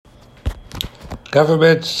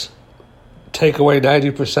Governments take away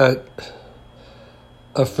 90%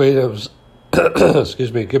 of freedoms,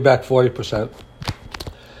 excuse me, give back 40%.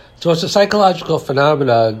 So it's a psychological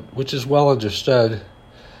phenomenon, which is well understood,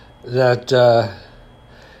 that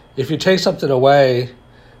if you take something away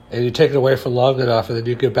and you take it away for long enough and then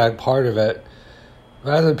you give back part of it,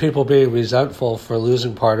 rather than people being resentful for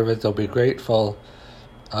losing part of it, they'll be grateful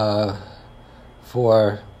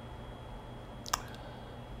for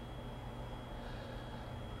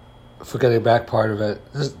getting back part of it.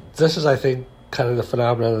 This is, I think, kind of the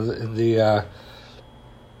phenomenon in the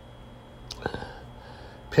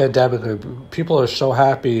pandemic. People are so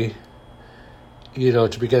happy,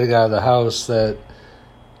 to be getting out of the house that,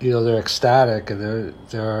 they're ecstatic and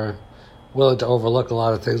they're willing to overlook a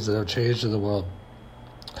lot of things that have changed in the world.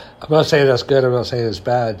 I'm not saying that's good. I'm not saying it's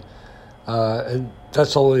bad. And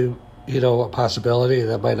that's only, a possibility.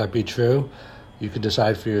 That might not be true. You can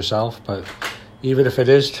decide for yourself. But even if it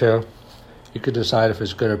is true, you can decide if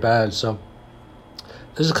it's good or bad. So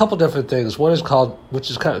there's a couple different things. One is called, which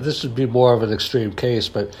is this would be more of an extreme case,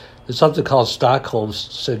 but there's something called Stockholm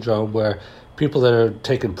Syndrome, where people that are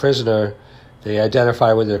taken prisoner, they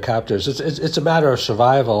identify with their captors. It's a matter of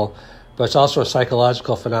survival, but it's also a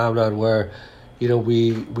psychological phenomenon where,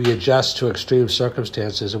 we adjust to extreme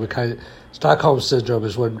circumstances, and Stockholm Syndrome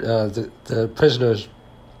is when the prisoners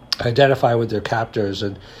identify with their captors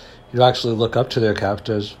and actually look up to their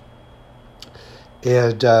captors.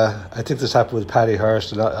 And I think this happened with Patty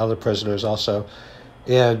Hearst and other prisoners also.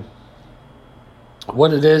 And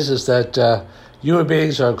what it is that human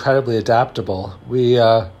beings are incredibly adaptable. We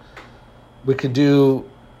can do,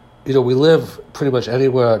 we live pretty much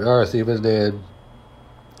anywhere on Earth, even in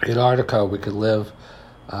Antarctica. We can live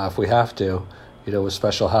if we have to, with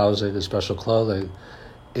special housing and special clothing.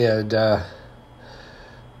 And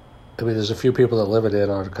there's a few people that live in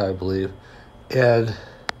Antarctica, I believe. And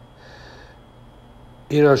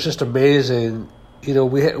it's just amazing.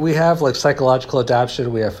 We have like psychological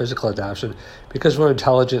adaptation, we have physical adaptation. Because we're an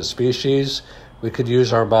intelligent species, we could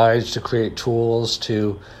use our minds to create tools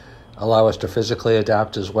to allow us to physically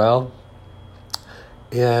adapt as well.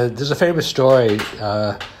 And there's a famous story.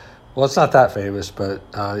 Well, it's not that famous, but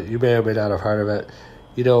you may or may not have heard of it.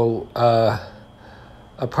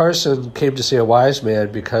 A person came to see a wise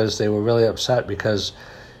man because they were really upset because,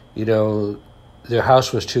 their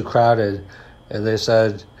house was too crowded. And they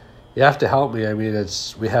said, you have to help me.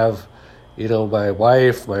 We have, my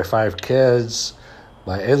wife, my 5 kids,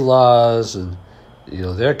 my in-laws, and,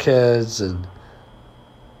 their kids, and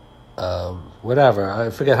whatever. I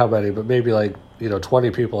forget how many, but maybe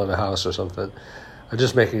 20 people in the house or something. I'm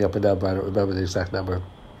just making up a number. I don't remember the exact number.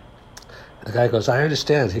 The guy goes, I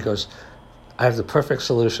understand. He goes, I have the perfect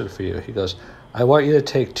solution for you. He goes, I want you to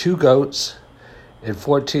take 2 goats and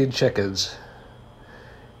 14 chickens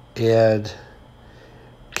and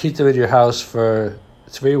keep them in your house for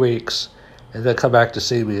 3 weeks, and then come back to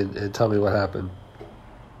see me and tell me what happened.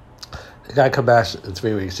 The guy come back in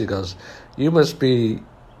 3 weeks. He goes, you must be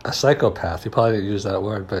a psychopath. He probably didn't use that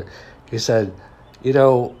word, but he said,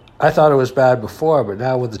 I thought it was bad before, but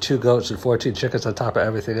now with the 2 goats and 14 chickens on top of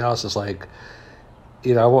everything else, it's like,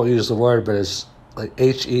 I won't use the word, but it's like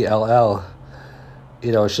HELL.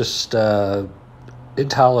 It's just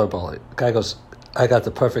intolerable. The guy goes, I got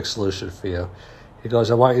the perfect solution for you. He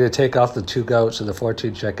goes, I want you to take off the 2 goats and the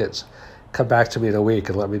 14 chickens. Come back to me in a week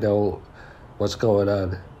and let me know what's going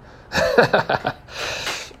on.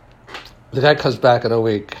 The guy comes back in a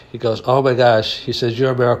week. He goes, oh my gosh. He says,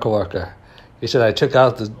 you're a miracle worker. He said, I took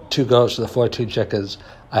out the 2 goats and the 14 chickens.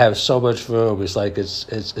 I have so much room. He's like,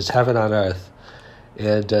 it's heaven on earth.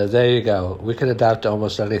 And there you go. We can adapt to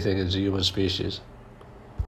almost anything as a human species.